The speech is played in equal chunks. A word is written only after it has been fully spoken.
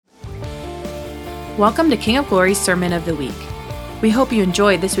Welcome to King of Glory's Sermon of the Week. We hope you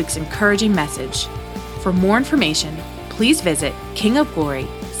enjoyed this week's encouraging message. For more information, please visit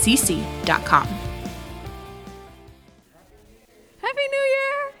kingofglorycc.com. Happy New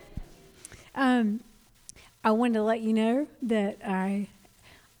Year! I wanted to let you know that I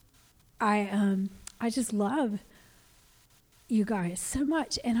just love you guys so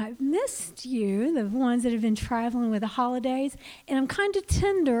much, and I've missed you, the ones that have been traveling with the holidays, and I'm kind of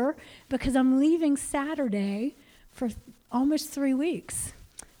tender because I'm leaving Saturday for almost 3 weeks,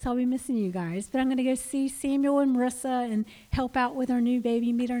 so I'll be missing you guys, but I'm going to go see Samuel and Marissa and help out with our new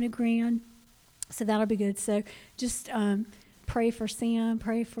baby, meet our new grand, so that'll be good. So just pray for Sam,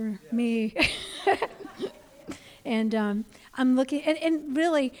 pray for me. And I'm looking, and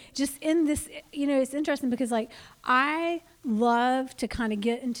really just in this, it's interesting because I love to kind of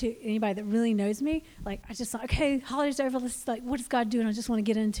get into anybody that really knows me. I just thought, okay, holidays over, let's what does God do? And I just want to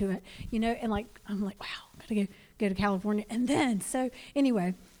get into it, and I'm like, wow, I'm going to go to California. And then, so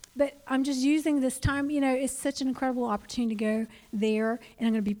anyway, but I'm just using this time, it's such an incredible opportunity to go there, and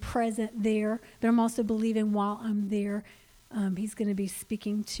I'm going to be present there, but I'm also believing while I'm there, he's going to be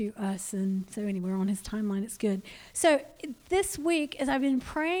speaking to us, and so anyway, we're on his timeline. It's good. So this week, as I've been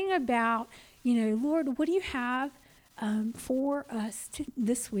praying about, Lord, what do you have for us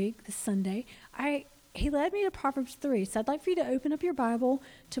this week, this Sunday? He led me to Proverbs 3. So I'd like for you to open up your Bible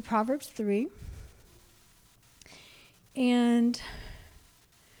to Proverbs 3. And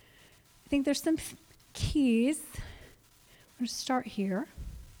I think there's some keys. I'm going to start here.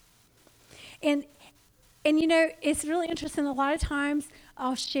 And it's really interesting. A lot of times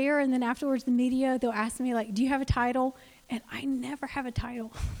I'll share, and then afterwards the media, they'll ask me, do you have a title? And I never have a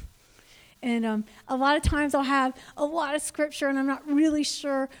title. And a lot of times I'll have a lot of scripture, and I'm not really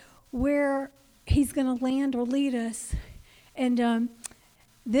sure where he's going to land or lead us. And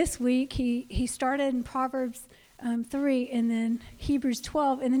this week he started in Proverbs 3, and then Hebrews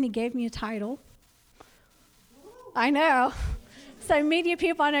 12, and then he gave me a title. I know. So media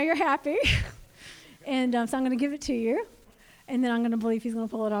people, I know you're happy. And so I'm going to give it to you, and then I'm going to believe he's going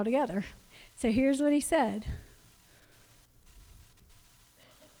to pull it all together. So here's what he said.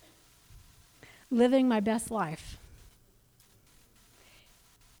 Living my best life.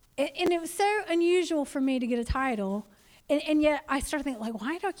 And it was so unusual for me to get a title, and yet I started thinking,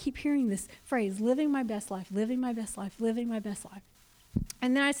 why do I keep hearing this phrase, living my best life, living my best life, living my best life?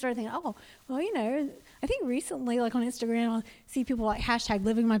 And then I started thinking, I think recently, on Instagram, I'll see people hashtag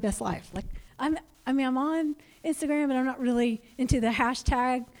living my best life. I'm on Instagram, but I'm not really into the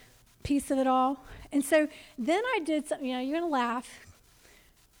hashtag piece of it all. And so then I did something, you're going to laugh.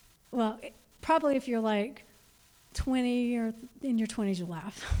 Well, probably if you're 20 or in your 20s, you'll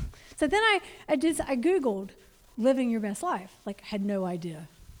laugh. So then I Googled living your best life. Had no idea.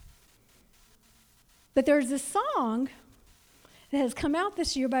 But there's this song that has come out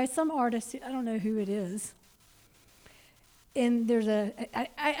this year by some artist. I don't know who it is. And there's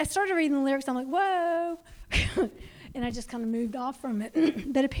I started reading the lyrics. I'm like, whoa. And I just kind of moved off from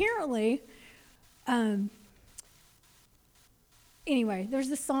it. But apparently, anyway, there's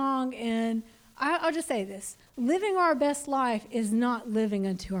this song, and I'll just say this. Living our best life is not living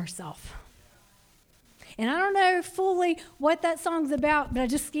unto ourselves. And I don't know fully what that song's about, but I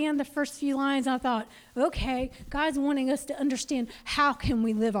just scanned the first few lines, and I thought, okay, God's wanting us to understand how can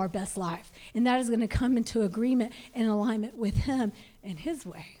we live our best life. And that is going to come into agreement and alignment with him and his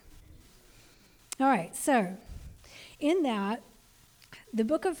way. All right, so in that, the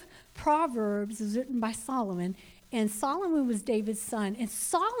book of Proverbs was written by Solomon, and Solomon was David's son. And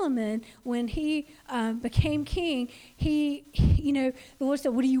Solomon, when he became king, the Lord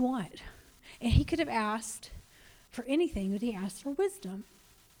said, what do you want? And he could have asked for anything, but he asked for wisdom.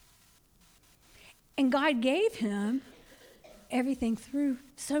 And God gave him everything through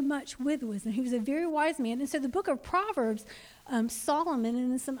so much with wisdom. He was a very wise man. And so the book of Proverbs, Solomon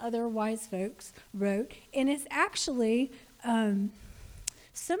and some other wise folks wrote, and it's actually so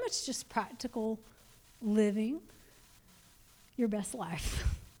much just practical living your best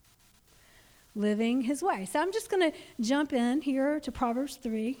life. Living his way. So I'm just going to jump in here to Proverbs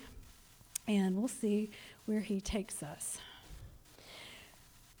 3. And we'll see where he takes us.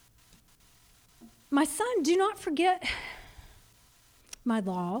 My son, do not forget my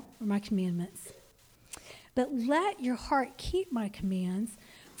law or my commandments, but let your heart keep my commands,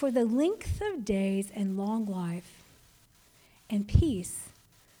 for the length of days and long life and peace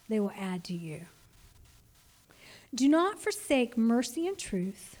they will add to you. Do not forsake mercy and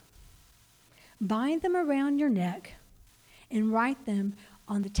truth. Bind them around your neck and write them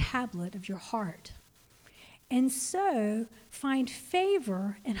on the tablet of your heart. And so find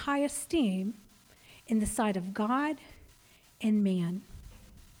favor and high esteem in the sight of God and man.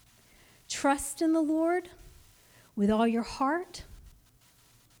 Trust in the Lord with all your heart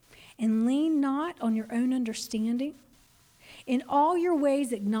and lean not on your own understanding. In all your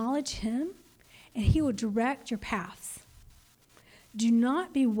ways acknowledge him, and he will direct your paths. Do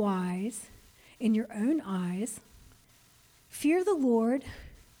not be wise in your own eyes. Fear the Lord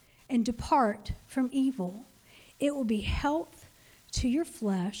and depart from evil. It will be health to your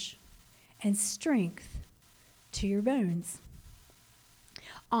flesh and strength to your bones.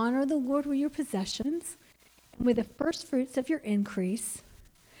 Honor the Lord with your possessions and with the first fruits of your increase,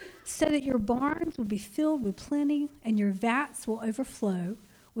 so that your barns will be filled with plenty and your vats will overflow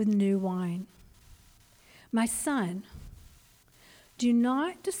with new wine. My son, do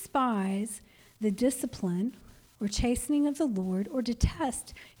not despise the discipline or chastening of the Lord, or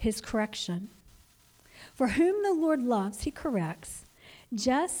detest his correction. For whom the Lord loves, he corrects,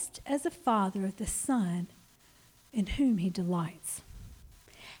 just as a father the son in whom he delights.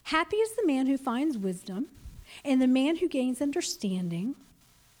 Happy is the man who finds wisdom, and the man who gains understanding.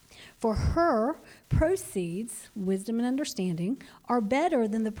 For her proceeds, wisdom and understanding, are better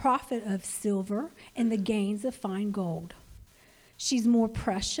than the profit of silver and the gains of fine gold. She's more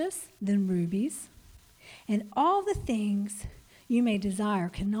precious than rubies, and all the things you may desire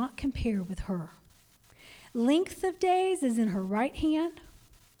cannot compare with her. Length of days is in her right hand,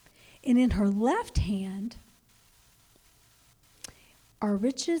 and in her left hand are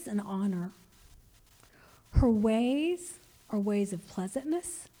riches and honor. Her ways are ways of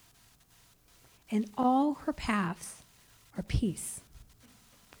pleasantness, and all her paths are peace.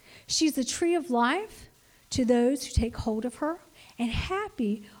 She's a tree of life to those who take hold of her, and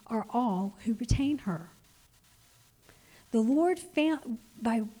happy are all who retain her. The Lord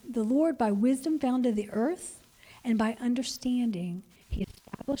by wisdom founded the earth, and by understanding he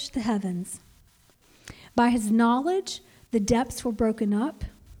established the heavens. By his knowledge the depths were broken up,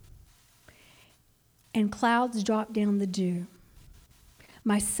 and clouds dropped down the dew.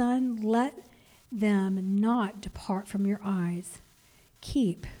 My son, let them not depart from your eyes.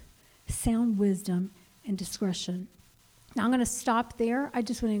 Keep sound wisdom and discretion. Now I'm going to stop there. I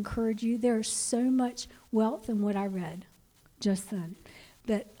just want to encourage you. There is so much wealth in what I read just then.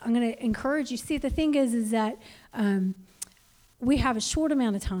 But I'm going to encourage you. See, the thing is that we have a short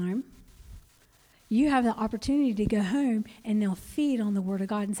amount of time. You have the opportunity to go home and now feed on the Word of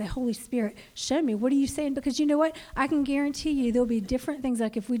God and say, Holy Spirit, show me. What are you saying? Because you know what? I can guarantee you there'll be different things.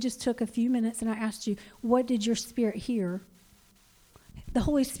 Like if we just took a few minutes and I asked you, what did your spirit hear? The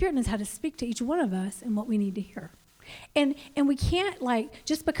Holy Spirit knows how to speak to each one of us and what we need to hear. And we can't,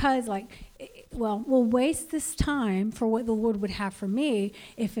 just because, we'll waste this time for what the Lord would have for me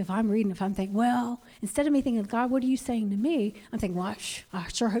if I'm reading, if I'm thinking, instead of me thinking, God, what are you saying to me? I'm thinking, I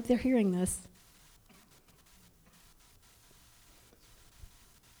sure hope they're hearing this.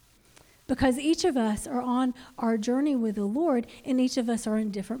 Because each of us are on our journey with the Lord, and each of us are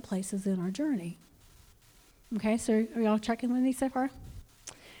in different places in our journey. Okay, so are y'all tracking with me so far?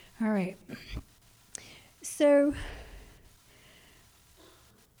 All right. So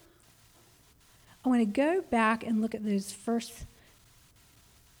I want to go back and look at those first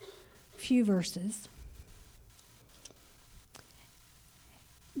few verses.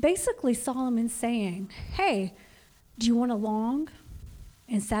 Basically, Solomon's saying, hey, do you want a long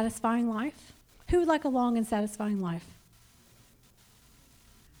and satisfying life? Who would like a long and satisfying life?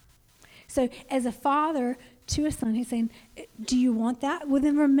 So as a father to a son, he's saying, do you want that? Well,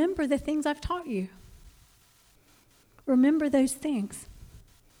 then remember the things I've taught you. Remember those things.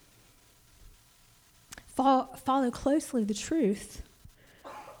 Follow closely the truth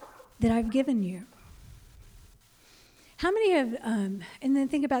that I've given you. How many have, and then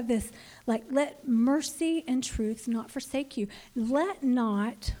think about this, let mercy and truth not forsake you. Let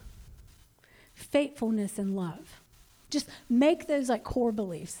not faithfulness and love. Just make those core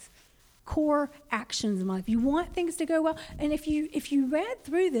beliefs, core actions in life. You want things to go well. And if you read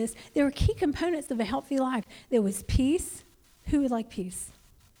through this, there were key components of a healthy life. There was peace. Who would like peace?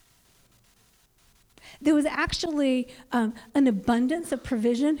 There was actually an abundance of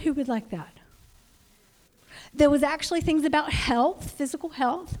provision. Who would like that? There was actually things about health, physical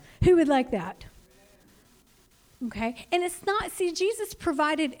health. Who would like that? Okay? And it's not, Jesus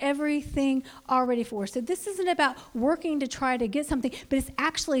provided everything already for us. So this isn't about working to try to get something, but it's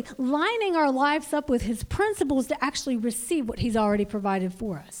actually lining our lives up with his principles to actually receive what he's already provided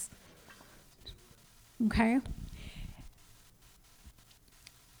for us. Okay?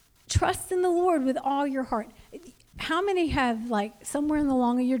 Trust in the Lord with all your heart. How many have, somewhere in the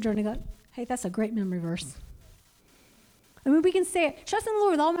long of your journey, go, hey, that's a great memory verse? I mean, we can say it, trust in the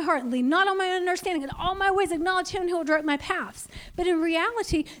Lord with all my heart, and lean not on my own understanding. In all my ways acknowledge him, and he will direct my paths. But in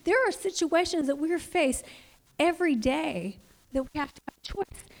reality, there are situations that we face every day that we have to have a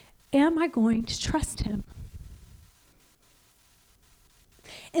choice. Am I going to trust him?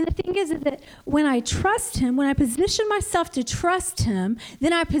 And the thing is that when I trust him, when I position myself to trust him,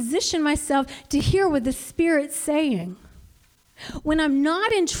 then I position myself to hear what the Spirit's saying. When I'm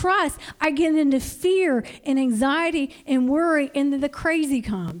not in trust, I get into fear and anxiety and worry, and then the crazy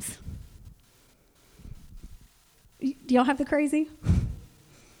comes. Do y'all have the crazy?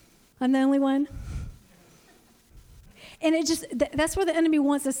 I'm the only one? And that's where the enemy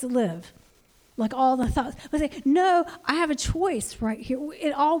wants us to live. Like all the thoughts. But say, no, I have a choice right here.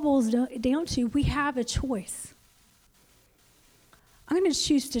 It all boils down to we have a choice. I'm going to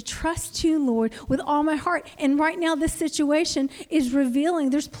choose to trust you, Lord, with all my heart. And right now, this situation is revealing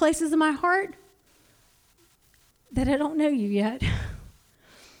there's places in my heart that I don't know you yet.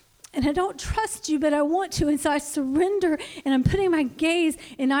 And I don't trust you, but I want to. And so I surrender, and I'm putting my gaze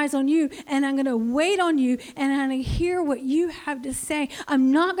and eyes on you, and I'm going to wait on you, and I'm going to hear what you have to say.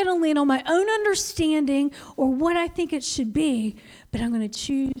 I'm not going to lean on my own understanding or what I think it should be, but I'm going to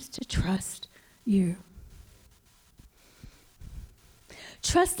choose to trust you.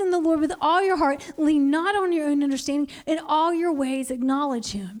 Trust in the Lord with all your heart. Lean not on your own understanding. In all your ways,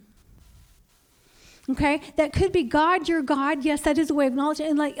 acknowledge him. Okay? That could be God, your God. Yes, that is a way of acknowledging.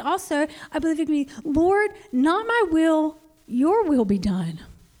 And like also, I believe it could be, Lord, not my will, your will be done.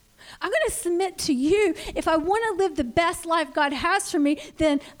 I'm going to submit to you. If I want to live the best life God has for me,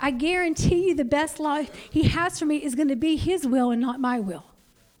 then I guarantee you the best life he has for me is going to be his will and not my will.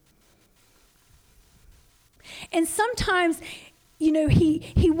 And sometimes, you know,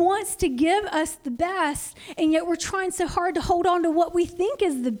 he wants to give us the best, and yet we're trying so hard to hold on to what we think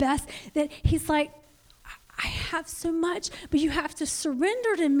is the best that he's like, I have so much, but you have to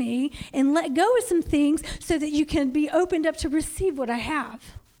surrender to me and let go of some things so that you can be opened up to receive what I have.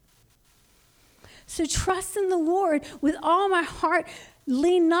 So trust in the Lord with all my heart.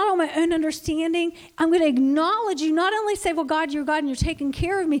 Lean not on my own understanding. I'm going to acknowledge you, not only say, well, God, you're God and you're taking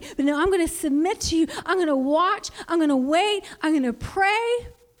care of me, but no, I'm going to submit to you. I'm going to watch. I'm going to wait. I'm going to pray.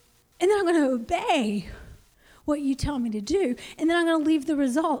 And then I'm going to obey what you tell me to do. And then I'm going to leave the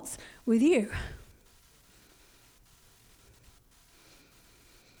results with you.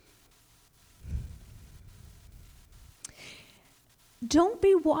 Don't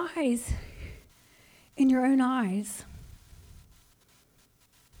be wise in your own eyes.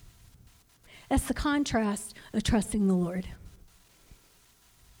 That's the contrast of trusting the Lord.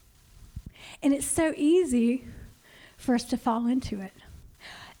 And it's so easy for us to fall into it.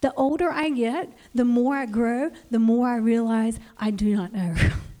 The older I get, the more I grow, the more I realize I do not know.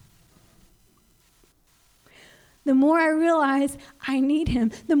 The more I realize I need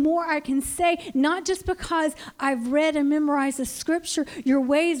him, the more I can say, not just because I've read and memorized the scripture, your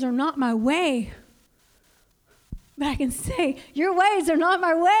ways are not my way. But I can say, your ways are not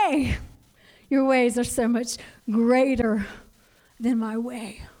my way. Your ways are so much greater than my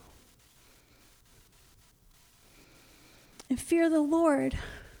way. And fear the Lord.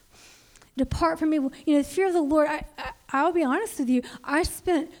 Depart from me. You know, fear the Lord. I'll be honest with you. I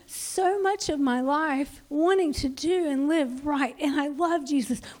spent so much of my life wanting to do and live right. And I love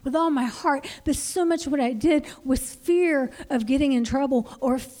Jesus with all my heart. But so much of what I did was fear of getting in trouble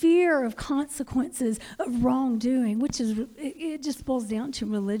or fear of consequences of wrongdoing, which is, it just boils down to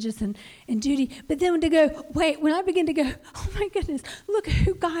religious and duty. But then when I begin to go, oh my goodness, look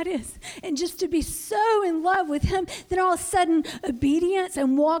who God is. And just to be so in love with him, then all of a sudden obedience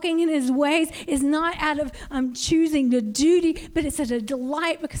and walking in his ways is not out of choosing to duty, but it's a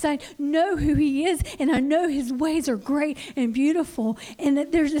delight because I know who he is and I know his ways are great and beautiful, and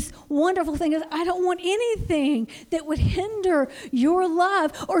that there's this wonderful thing is I don't want anything that would hinder your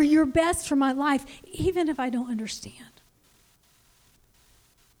love or your best for my life, even if I don't understand.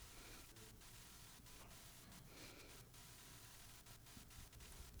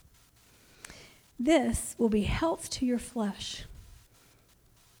 This will be health to your flesh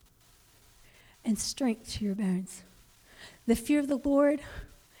and strength to your bones. The fear of the Lord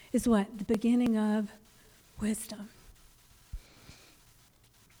is what? The beginning of wisdom.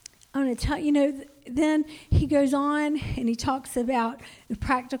 I'm going to tell you, then he goes on and he talks about the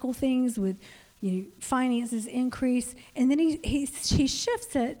practical things with finances increase, and then he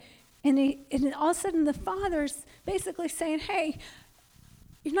shifts it, and all of a sudden the father's basically saying, hey,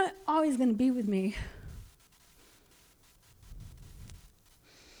 you're not always going to be with me.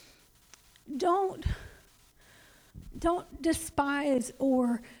 Don't despise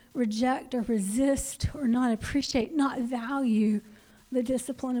or reject or resist or not appreciate, not value the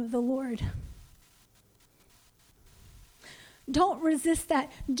discipline of the Lord. Don't resist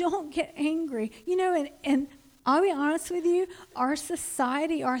that. Don't get angry. And I'll be honest with you, our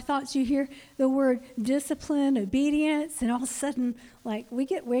society, our thoughts, you hear the word discipline, obedience, and all of a sudden, we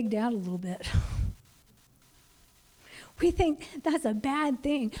get wigged out a little bit. We think that's a bad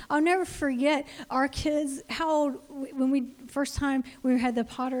thing. I'll never forget our kids, how old, when first time we had the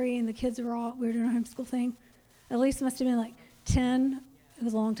pottery and the kids we were doing our homeschool thing. Elise must have been 10. It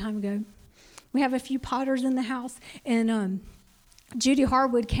was a long time ago. We have a few potters in the house, and Judy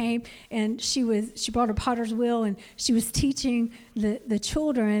Harwood came, and she brought a potter's wheel, and she was teaching the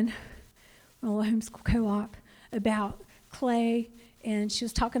children, a little homeschool co-op, about clay, and she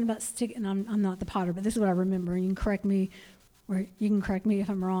was talking about and I'm not the potter, but this is what I remember, and you can correct me if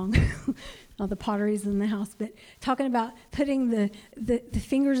I'm wrong. All the potteries in the house, but talking about putting the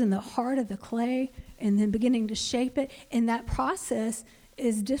fingers in the heart of the clay and then beginning to shape it, and that process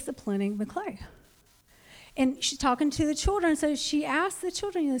is disciplining the clay. And she's talking to the children, so she asked the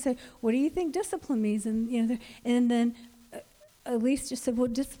children, say, what do you think discipline means? And then Elise just said, well,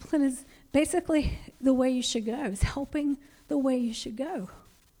 discipline is basically the way you should go. It's helping the way you should go.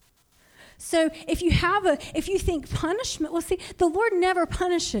 So if you think punishment, well, see, the Lord never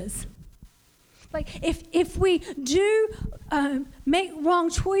punishes. If we do make wrong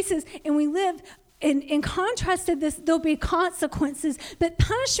choices and we live in contrast to this, there'll be consequences. But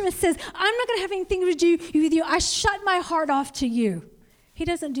punishment says, I'm not going to have anything to do with you. I shut my heart off to you. He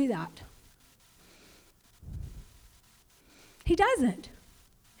doesn't do that. He doesn't.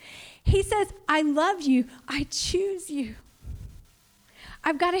 He says, I love you. I choose you.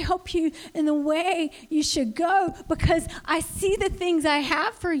 I've got to help you in the way you should go because I see the things I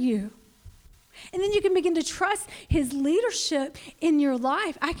have for you. And then you can begin to trust his leadership in your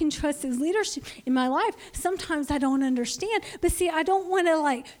life. I can trust his leadership in my life. Sometimes I don't understand. But see, I don't want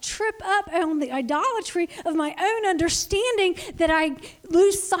to trip up on the idolatry of my own understanding that I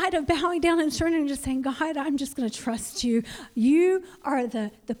lose sight of bowing down and surrendering and just saying, God, I'm just going to trust you. You are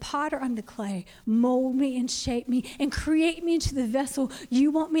the potter, I'm the clay. Mold me and shape me and create me into the vessel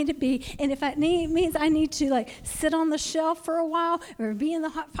you want me to be. And if it means I need to sit on the shelf for a while or be in the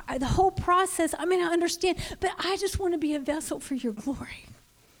hot fire, the whole process, I understand, but I just want to be a vessel for your glory.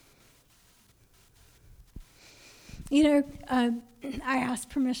 I asked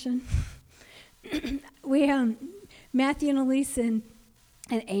permission. We, Matthew and Elise and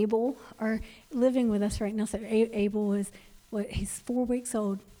Abel are living with us right now. So Abel is, he's 4 weeks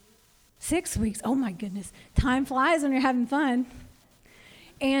old. 6 weeks, oh my goodness. Time flies when you're having fun.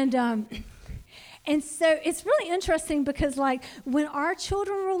 And so it's really interesting because when our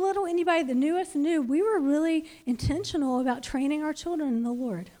children were little, anybody that knew us knew we were really intentional about training our children in the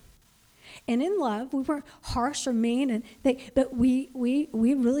Lord. And in love, we weren't harsh or mean, but we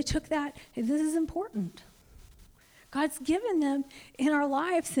really took that, this is important. God's given them in our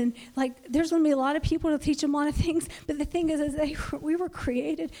lives, and there's going to be a lot of people to teach them a lot of things, but the thing is we were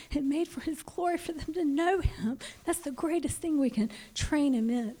created and made for his glory, for them to know him. That's the greatest thing we can train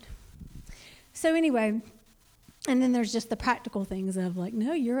him in. So anyway, and then there's just the practical things of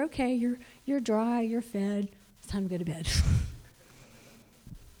no, you're okay, you're dry, you're fed, it's time to go to bed.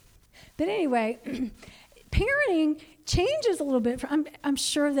 But anyway, parenting changes a little bit. I'm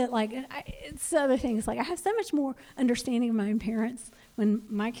sure that it's other things. I have so much more understanding of my own parents when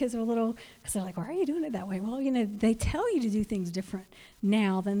my kids are little, because they're why are you doing it that way? Well, they tell you to do things different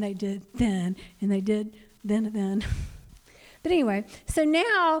now than they did then, and they did then. But anyway, so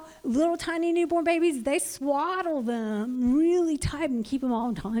now little tiny newborn babies, they swaddle them really tight and keep them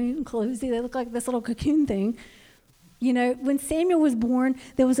all tight and cozy. They look like this little cocoon thing. When Samuel was born,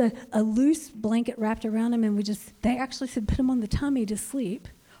 there was a loose blanket wrapped around him, and they actually said put him on the tummy to sleep.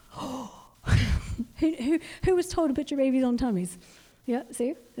 Who was told to put your babies on tummies? Yeah,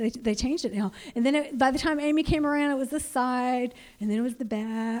 see? They changed it now. And then by the time Amy came around, it was the side, and then it was the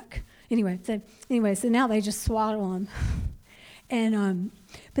back. Anyway, so now they just swaddle them. And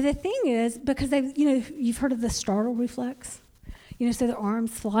but the thing is, because you've heard of the startle reflex, so their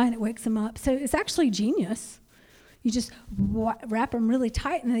arms fly and it wakes them up. So it's actually genius. You just wrap them really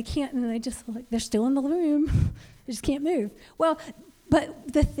tight, and they can't, and they're still in the room. They just can't move. Well,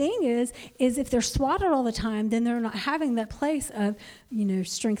 but the thing is if they're swaddled all the time, then they're not having that place of,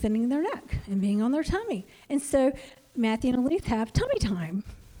 strengthening their neck and being on their tummy. And so Matthew and Elise have tummy time.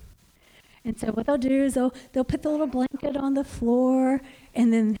 And so what they'll do is they'll put the little blanket on the floor,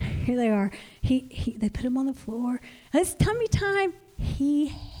 and then here they are. They put him on the floor. It's tummy time. He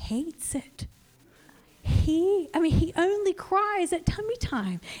hates it. he only cries at tummy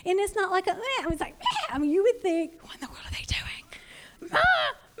time. And it's not like it's like, you would think, what in the world are they doing? Ma.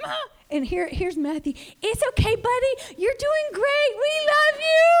 And here's Matthew. It's okay, buddy. You're doing great. We love you.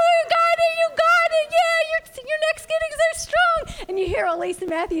 You got it. Yeah, your neck's getting so strong. And you hear Elise and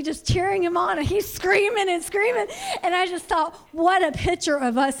Matthew just cheering him on, and he's screaming and screaming. And I just thought, what a picture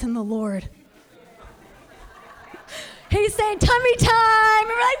of us in the Lord. He's saying, tummy time. And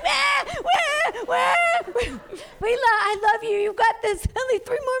we're like, I love you. You've got this. Only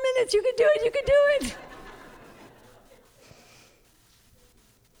 3 more minutes. You can do it. You can do it.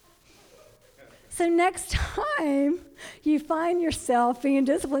 So next time you find yourself being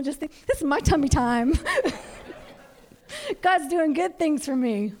disciplined, just think, this is my tummy time. God's doing good things for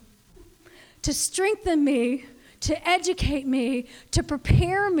me, to strengthen me, to educate me, to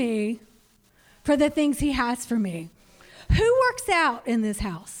prepare me for the things he has for me. Who works out in this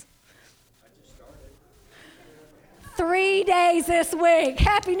house? I just started. 3 days this week.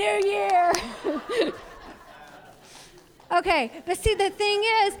 Happy New Year. Okay, but see, the thing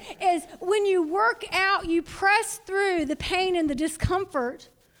is when you work out, you press through the pain and the discomfort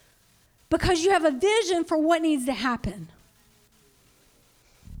because you have a vision for what needs to happen.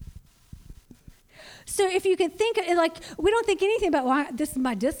 So if you can think, like, we don't think anything about, well, this is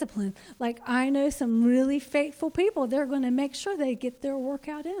my discipline. Like, I know some really faithful people. They're going to make sure they get their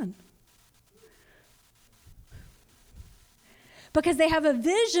workout in. Because they have a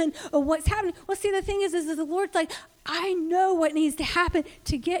vision of what's happening. Well, see, the thing is the Lord's like, I know what needs to happen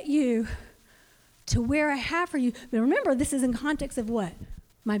to get you to where I have for you. But remember, this is in context of what?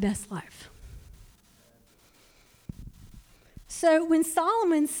 My best life. So when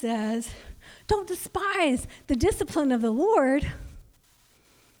Solomon says, don't despise the discipline of the Lord,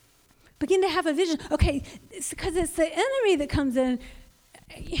 begin to have a vision. Okay, because it's the enemy that comes in.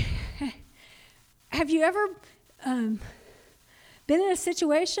 Have you ever been in a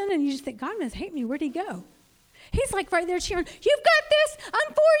situation and you just think, God must hate me. Where'd he go? He's like right there cheering, you've got this.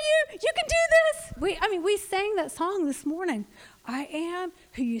 I'm for you. You can do this. We sang that song this morning. I am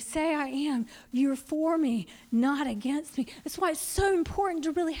who you say I am. You're for me, not against me. That's why it's so important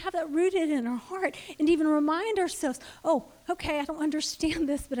to really have that rooted in our heart and even remind ourselves, oh, okay, I don't understand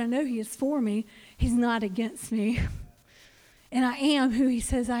this, but I know he is for me. He's not against me. And I am who he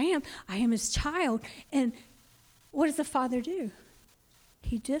says I am. I am his child. And what does the Father do?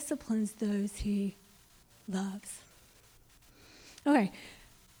 He disciplines those he loves. Okay,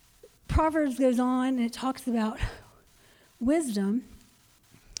 Proverbs goes on and it talks about wisdom.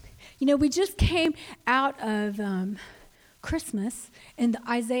 You know, we just came out of Christmas, and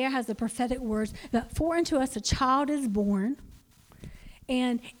Isaiah has the prophetic words that for unto us a child is born.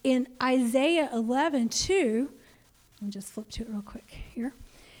 And in Isaiah 11:2, let me just flip to it real quick here.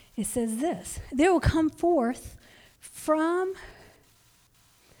 It says this: there will come forth from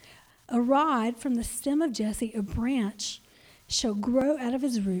a rod from the stem of Jesse, a branch shall grow out of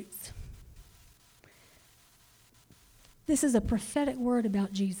his roots. This is a prophetic word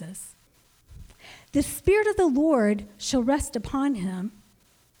about Jesus. The Spirit of the Lord shall rest upon him,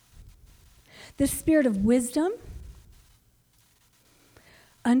 the Spirit of wisdom,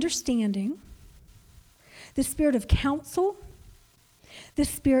 understanding, the Spirit of counsel, the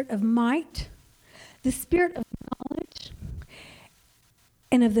Spirit of might, the Spirit of knowledge,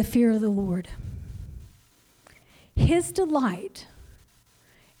 and of the fear of the Lord. His delight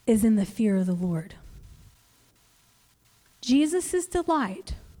is in the fear of the Lord. Jesus'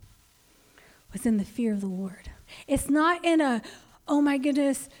 delight was in the fear of the Lord. It's not in a, oh my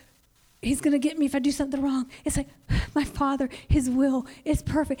goodness, he's going to get me if I do something wrong. It's like, my Father, his will is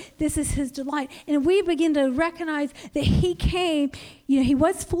perfect. This is his delight. And we begin to recognize that he came, he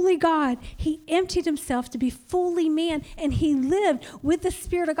was fully God. He emptied himself to be fully man, and he lived with the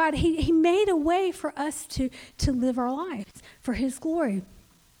Spirit of God. He made a way for us to live our lives for his glory.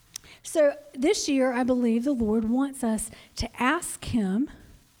 So this year, I believe the Lord wants us to ask him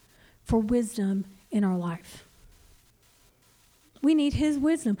for wisdom in our life. We need his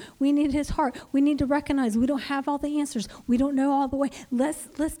wisdom. We need his heart. We need to recognize we don't have all the answers. We don't know all the way.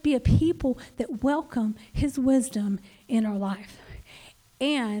 Let's be a people that welcome his wisdom in our life.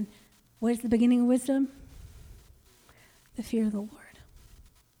 And what is the beginning of wisdom? The fear of the Lord.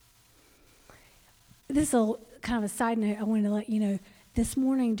 This is a kind of a side note I wanted to let you know. This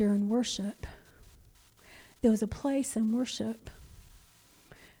morning during worship, there was a place in worship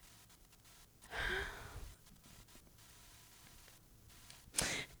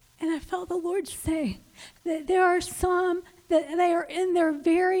and I felt the Lord say that there are some that they are in their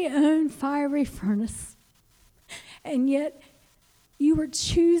very own fiery furnace, and yet you are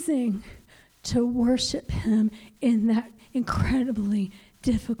choosing to worship him in that incredibly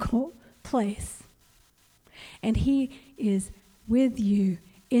difficult place. And he is with you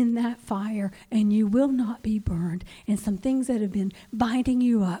in that fire, and you will not be burned. And some things that have been binding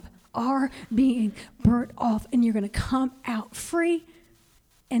you up are being burnt off, and you're going to come out free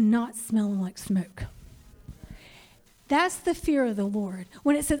and not smelling like smoke. That's the fear of the Lord.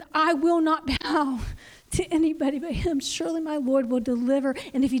 When it says, I will not bow to anybody but him, surely my Lord will deliver.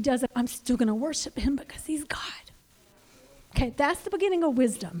 And if he doesn't, I'm still going to worship him because he's God. Okay, that's the beginning of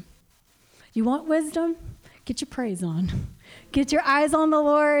wisdom. You want wisdom? Get your praise on. Get your eyes on the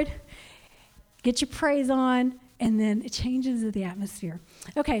Lord. Get your praise on. And then it changes the atmosphere.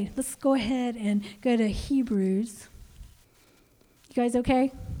 Okay, let's go ahead and go to Hebrews. You guys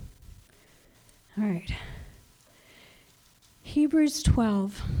okay? All right. Hebrews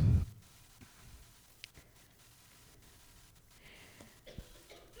 12.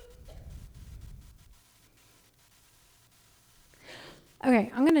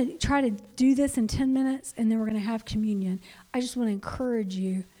 Okay, I'm going to try to do this in 10 minutes, and then we're going to have communion. I just want to encourage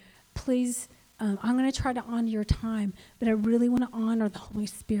you, please, I'm going to try to honor your time, but I really want to honor the Holy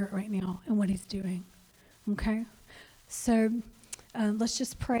Spirit right now and what he's doing, okay? So let's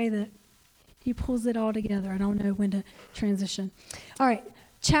just pray that he pulls it all together. I don't know when to transition. All right,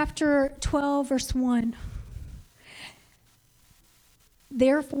 chapter 12, verse 1.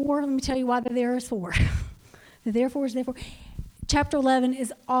 Therefore, let me tell you why the there is for. The therefore is therefore. Chapter 11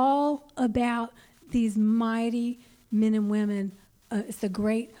 is all about these mighty men and women. It's the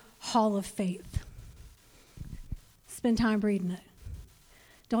great hall of faith. Spend time reading it.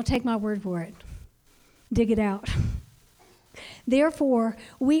 Don't take my word for it. Dig it out. Therefore,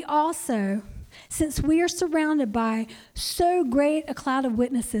 we also, since we are surrounded by so great a cloud of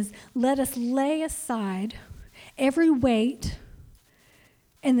witnesses, let us lay aside every weight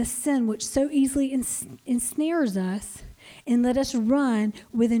and the sin which so easily ensnares us, and let us run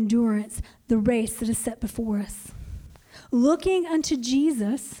with endurance the race that is set before us. Looking unto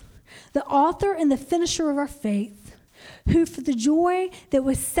Jesus, the author and the finisher of our faith, who for the joy that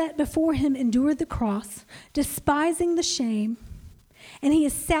was set before him endured the cross, despising the shame, and he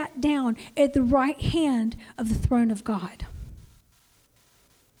is sat down at the right hand of the throne of God.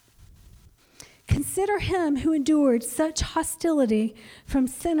 Consider him who endured such hostility from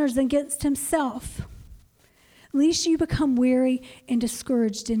sinners against himself, lest you become weary and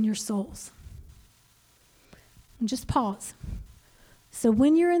discouraged in your souls. And just pause. So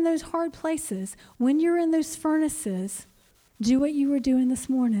when you're in those hard places, when you're in those furnaces, do what you were doing this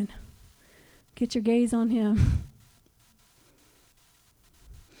morning. Get your gaze on him.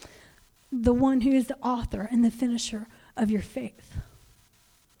 The one who is the author and the finisher of your faith.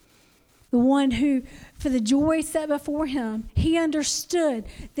 The one who, for the joy set before him, he understood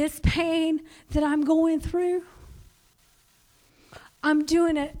this pain that I'm going through. I'm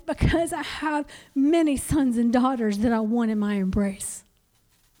doing it because I have many sons and daughters that I want in my embrace.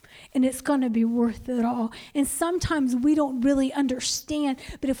 And it's going to be worth it all. And sometimes we don't really understand,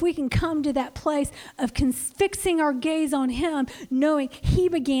 but if we can come to that place of fixing our gaze on him, knowing he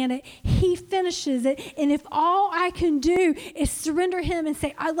began it, he finishes it, and if all I can do is surrender him and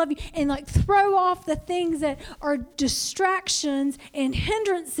say, I love you, and like throw off the things that are distractions and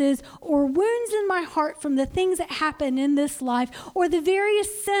hindrances or wounds in my heart from the things that happen in this life or the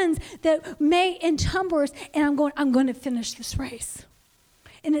various sins that may encumber us, and I'm going to finish this race.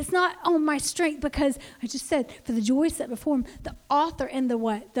 And it's not on my strength because I just said, for the joy set before him, the author and the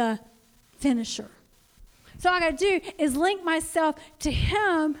what? The finisher. So all I got to do is link myself to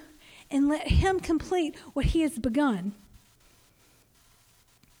him and let him complete what he has begun.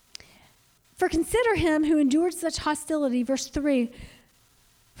 For consider him who endured such hostility, verse 3,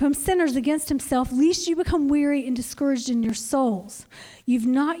 from sinners against himself, lest you become weary and discouraged in your souls. You've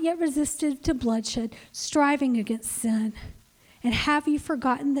not yet resisted to bloodshed, striving against sin. And have you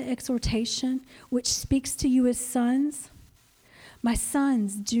forgotten the exhortation which speaks to you as sons? My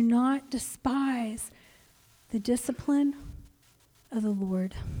sons, do not despise the discipline of the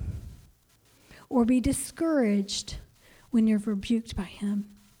Lord, or be discouraged when you're rebuked by him.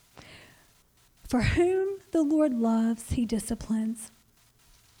 For whom the Lord loves, he disciplines.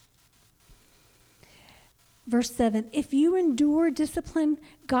 Verse 7, if you endure discipline,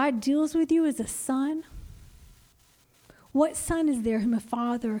 God deals with you as a son. What son is there whom a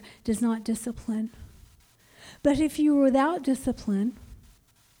father does not discipline? But if you are without discipline,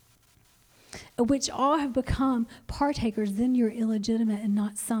 of which all have become partakers, then you're illegitimate and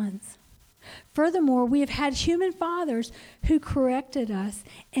not sons. Furthermore, we have had human fathers who corrected us,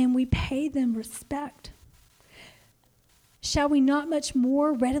 and we paid them respect. shall we not much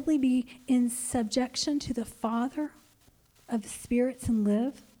more readily be in subjection to the Father of the spirits and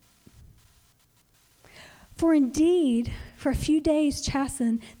live? For indeed, for a few days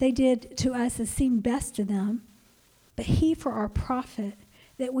chasten they did to us as seemed best to them, but he for our profit,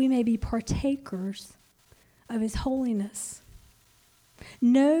 that we may be partakers of his holiness.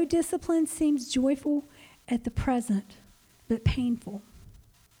 No discipline seems joyful at the present, but painful.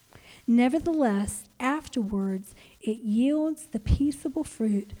 Nevertheless, afterwards it yields the peaceable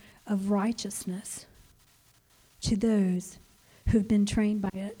fruit of righteousness to those who have been trained by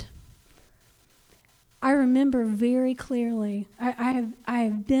it. I remember very clearly, I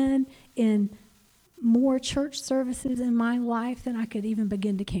have been in more church services in my life than I could even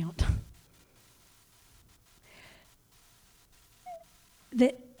begin to count.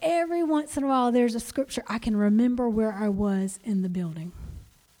 That every once in a while there's a scripture I can remember where I was in the building.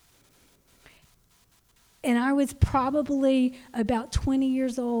 And I was probably about 20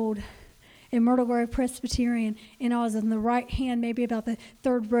 years old in Myrtle Grove Presbyterian, and I was in the right hand, maybe about the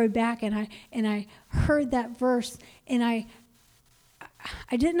third row back, and I heard that verse, and I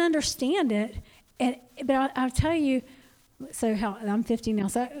didn't understand it, but I'll tell you, I'm 50 now,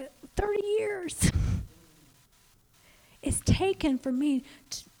 so 30 years. It's taken for me,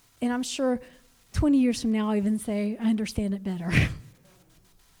 and I'm sure 20 years from now I'll even say I understand it better.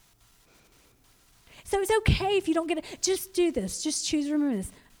 So it's okay if you don't get it. Just do this. Just choose to remember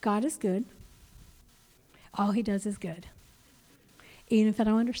this. God is good. All he does is good. Even if I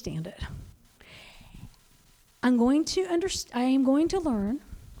don't understand it. I am going to learn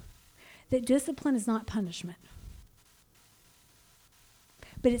that discipline is not punishment.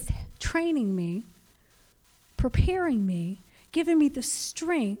 But it's training me, preparing me, giving me the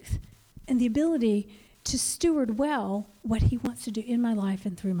strength and the ability to steward well what he wants to do in my life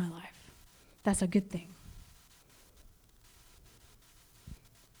and through my life. That's a good thing.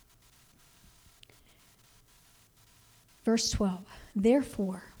 Verse 12,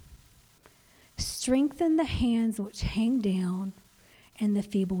 therefore, strengthen the hands which hang down and the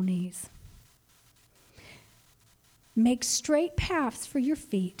feeble knees. Make straight paths for your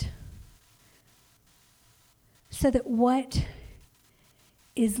feet, so that what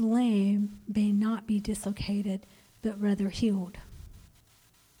is lame may not be dislocated, but rather healed.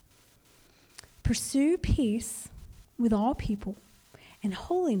 Pursue peace with all people and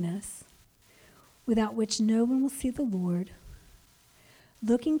holiness, without which no one will see the Lord,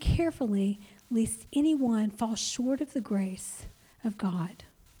 looking carefully lest anyone fall short of the grace of God,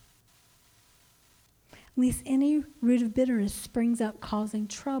 lest any root of bitterness springs up causing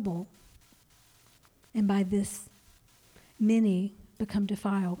trouble, and by this many become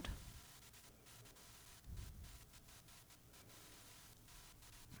defiled.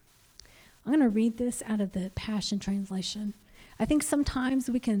 I'm going to read this out of the Passion Translation. I think sometimes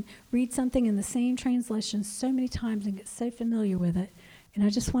we can read something in the same translation so many times and get so familiar with it. And I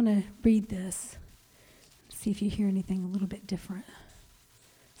just want to read this, see if you hear anything a little bit different.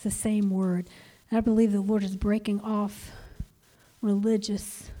 It's the same word. And I believe the Lord is breaking off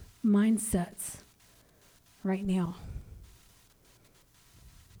religious mindsets right now.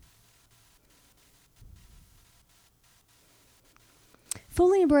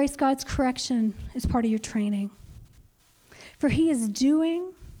 Fully embrace God's correction as part of your training. For he is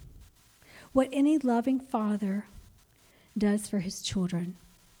doing what any loving father does for his children.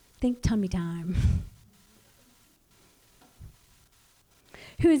 Think tummy time.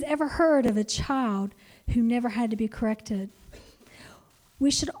 Who has ever heard of a child who never had to be corrected? We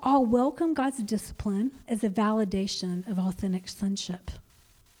should all welcome God's discipline as a validation of authentic sonship.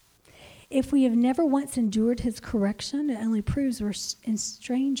 If we have never once endured his correction, it only proves we're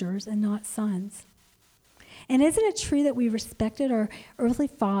strangers and not sons. And isn't it true that we respected our earthly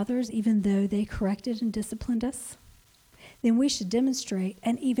fathers even though they corrected and disciplined us? Then we should demonstrate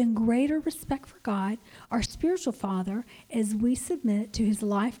an even greater respect for God, our spiritual Father, as we submit to his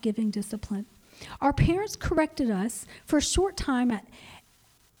life-giving discipline. Our parents corrected us for a short time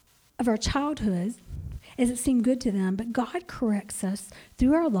of our childhood, as it seemed good to them, but God corrects us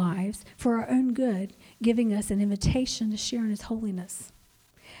through our lives for our own good, giving us an invitation to share in his holiness.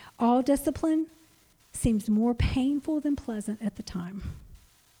 All discipline seems more painful than pleasant at the time.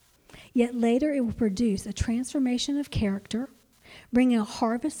 Yet later it will produce a transformation of character, bringing a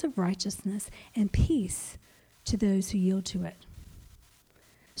harvest of righteousness and peace to those who yield to it.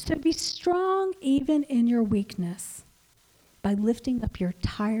 So be strong even in your weakness by lifting up your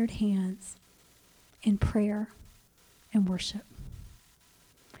tired hands in prayer and worship.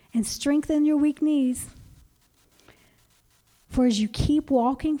 And strengthen your weak knees. For as you keep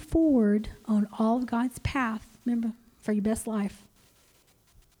walking forward on all of God's path, remember for your best life.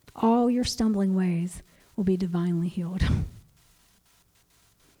 All your stumbling ways will be divinely healed.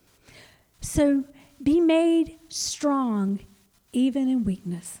 So be made strong even in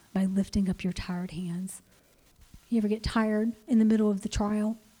weakness by lifting up your tired hands. You ever get tired in the middle of the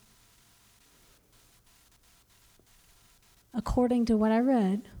trial? According to what I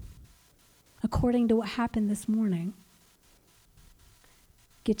read, according to what happened this morning,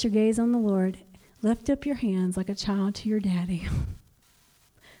 get your gaze on the Lord. Lift up your hands like a child to your daddy.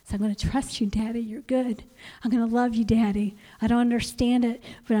 So I'm going to trust you, Daddy. You're good. I'm going to love you, Daddy. I don't understand it,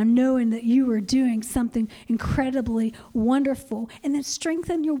 but I'm knowing that you are doing something incredibly wonderful. And then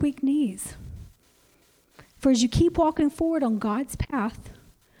strengthen your weak knees. For as you keep walking forward on God's path,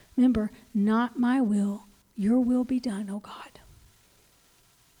 remember, not my will, your will be done, oh God.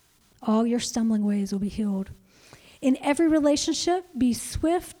 All your stumbling ways will be healed. In every relationship, be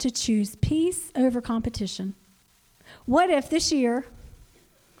swift to choose peace over competition. What if this year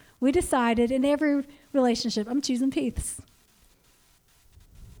we decided in every relationship, I'm choosing peace?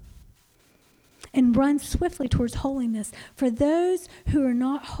 And run swiftly towards holiness. For those who are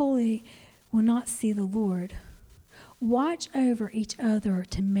not holy will not see the Lord. Watch over each other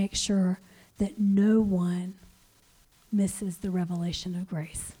to make sure that no one misses the revelation of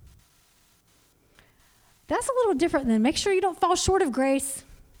grace. That's a little different than make sure you don't fall short of grace.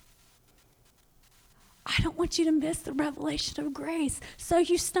 I don't want you to miss the revelation of grace. So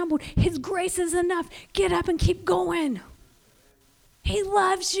you stumbled. His grace is enough. Get up and keep going. He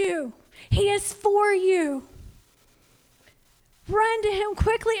loves you. He is for you. Run to him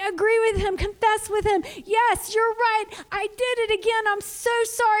quickly. Agree with him. Confess with him. Yes, you're right. I did it again. I'm so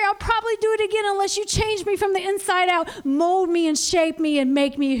sorry. I'll probably do it again unless you change me from the inside out. Mold me and shape me and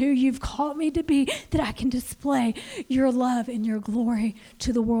make me who you've called me to be, that I can display your love and your glory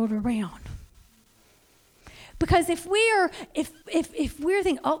to the world around. Because if we're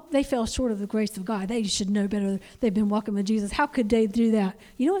thinking, oh, they fell short of the grace of God, they should know better, they've been walking with Jesus, how could they do that?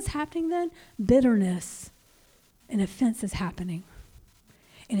 You know what's happening then? Bitterness and offense is happening.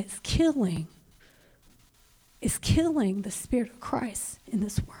 And it's killing the Spirit of Christ in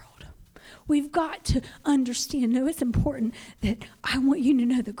this world. We've got to understand, no, it's important that I want you to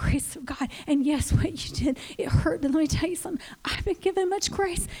know the grace of God. And yes, what you did, it hurt, but let me tell you something. I've been given much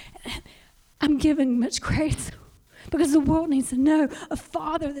grace. I'm giving much grace because the world needs to know a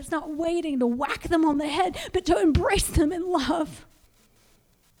Father that's not waiting to whack them on the head, but to embrace them in love.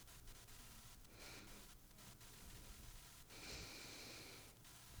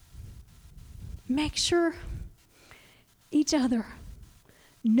 Make sure each other,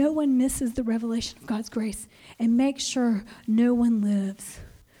 no one misses the revelation of God's grace, and make sure no one lives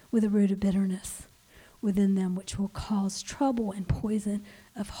with a root of bitterness within them, which will cause trouble and poison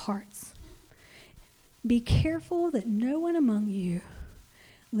of hearts. Be careful that no one among you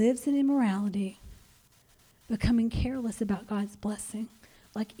lives in immorality, becoming careless about God's blessing,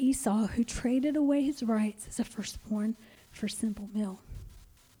 like Esau, who traded away his rights as a firstborn for simple meal.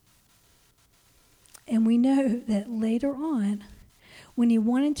 And we know that later on, when he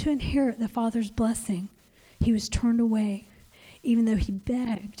wanted to inherit the Father's blessing, he was turned away, even though he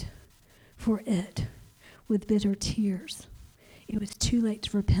begged for it with bitter tears. It was too late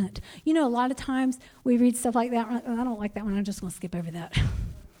to repent. You know, a lot of times we read stuff like that. I don't like that one. I'm just going to skip over that.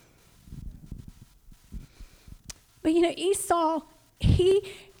 But you know, Esau, he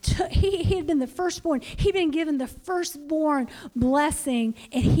had been the firstborn. He'd been given the firstborn blessing,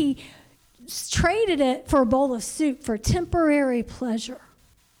 and he traded it for a bowl of soup for temporary pleasure.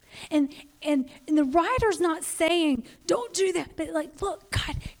 And the writer's not saying, don't do that. But like, look,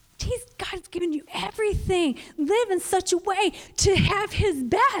 God's given you everything. Live in such a way to have his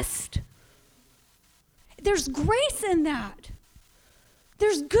best. There's grace in that.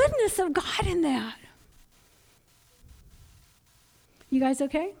 There's goodness of God in that. You guys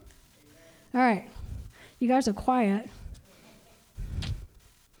okay? All right. You guys are quiet.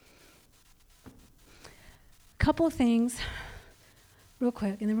 A couple of things real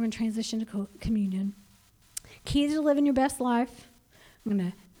quick, and then we're going to transition to communion. Keys to living your best life. I'm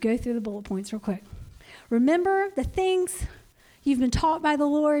going to go through the bullet points real quick. Remember the things you've been taught by the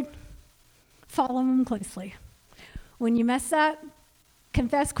Lord. Follow them closely. When you mess up,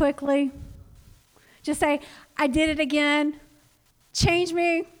 confess quickly. Just say, I did it again. Change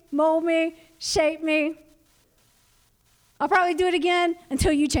me, mold me, shape me. I'll probably do it again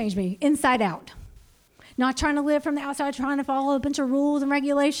until you change me, inside out. Not trying to live from the outside, trying to follow a bunch of rules and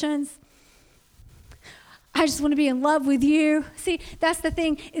regulations. I just want to be in love with you. See, that's the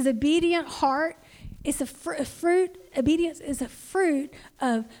thing, is obedient heart. It's a fruit. Obedience is a fruit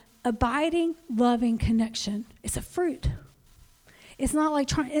of abiding, loving connection. It's a fruit. It's not like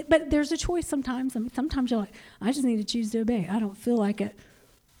trying, but there's a choice sometimes. I mean, sometimes you're like, I just need to choose to obey. I don't feel like it.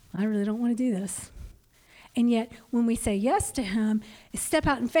 I really don't want to do this. And yet, when we say yes to him, step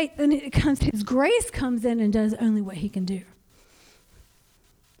out in faith, then his grace comes in and does only what he can do.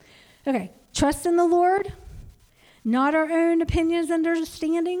 Okay, trust in the Lord, not our own opinions and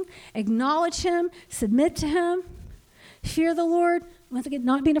understanding. Acknowledge him, submit to him, fear the Lord. Once again,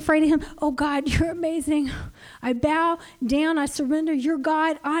 not being afraid of him. Oh, God, you're amazing. I bow down. I surrender. You're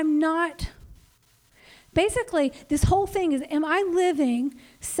God. I'm not. Basically, this whole thing is, am I living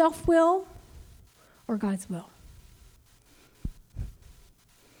self-will or God's will?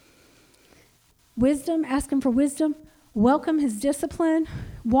 Wisdom, ask him for wisdom. Welcome his discipline.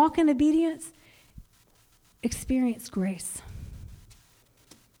 Walk in obedience. Experience grace.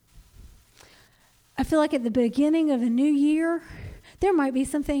 I feel like at the beginning of a new year, there might be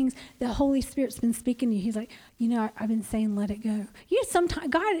some things the Holy Spirit's been speaking to you. He's like, I've been saying, let it go. Sometimes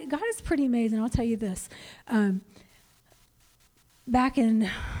God is pretty amazing. I'll tell you this. Back in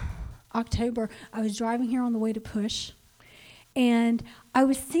October, I was driving here on the way to Push, and I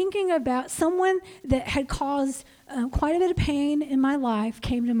was thinking about someone that had caused quite a bit of pain in my life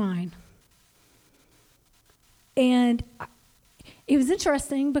came to mind. And it was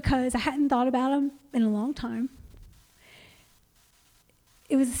interesting because I hadn't thought about him in a long time.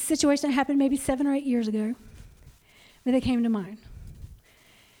 It was a situation that happened maybe 7 or 8 years ago, but they came to mind.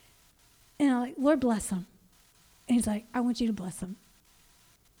 And I'm like, Lord, bless him. And he's like, I want you to bless him.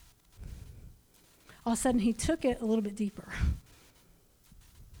 All of a sudden, he took it a little bit deeper.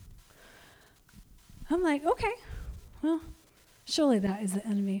 I'm like, okay, well, surely that is the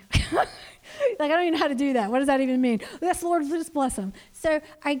enemy. Like, I don't even know how to do that. What does that even mean? Yes, Lord, just bless them. So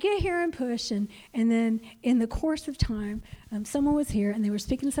I get here and Push, and then in the course of time, someone was here, and they were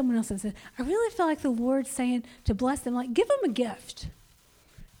speaking to someone else, and said, I really feel like the Lord's saying to bless them, like, give them a gift.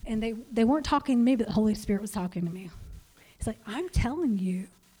 And they weren't talking to me, but the Holy Spirit was talking to me. He's like, I'm telling you,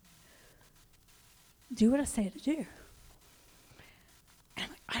 do what I say to do. And I'm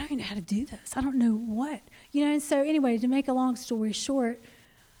like, I don't even know how to do this. I don't know what. And so anyway, to make a long story short,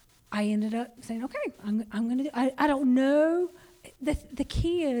 I ended up saying, okay, I'm going to do it. I don't know. The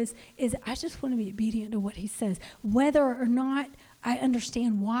key is I just want to be obedient to what he says. Whether or not I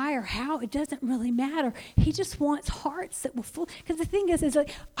understand why or how, it doesn't really matter. He just wants hearts that will full. Because the thing is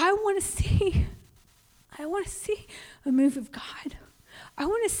like, I want to see a move of God. I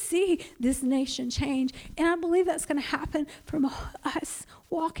want to see this nation change. And I believe that's going to happen from us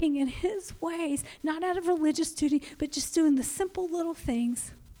walking in his ways, not out of religious duty, but just doing the simple little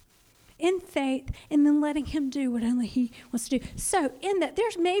things in faith, and then letting him do what only he wants to do. So in that,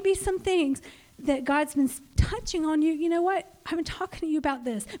 there's maybe some things that God's been touching on you. You know what? I've been talking to you about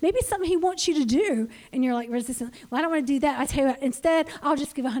this. Maybe something he wants you to do, and you're like resistant. Well, I don't want to do that. I tell you what, instead, I'll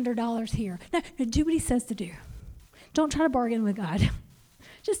just give $100 here. No, do what he says to do. Don't try to bargain with God.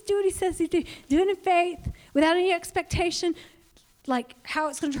 Just do what he says to do. Do it in faith, without any expectation, like how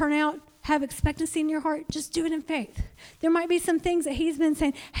it's going to turn out. Have expectancy in your heart. Just do it in faith. There might be some things that he's been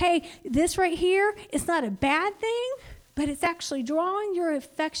saying, hey, this right here, it's not a bad thing, but it's actually drawing your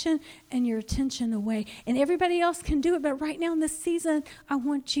affection and your attention away. And everybody else can do it, but right now in this season, I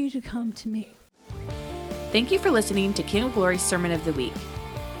want you to come to me. Thank you for listening to King of Glory's Sermon of the Week.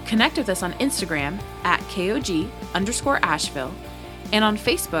 Connect with us on Instagram at KOG_Asheville and on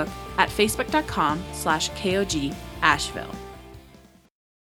Facebook at facebook.com/KOG Asheville.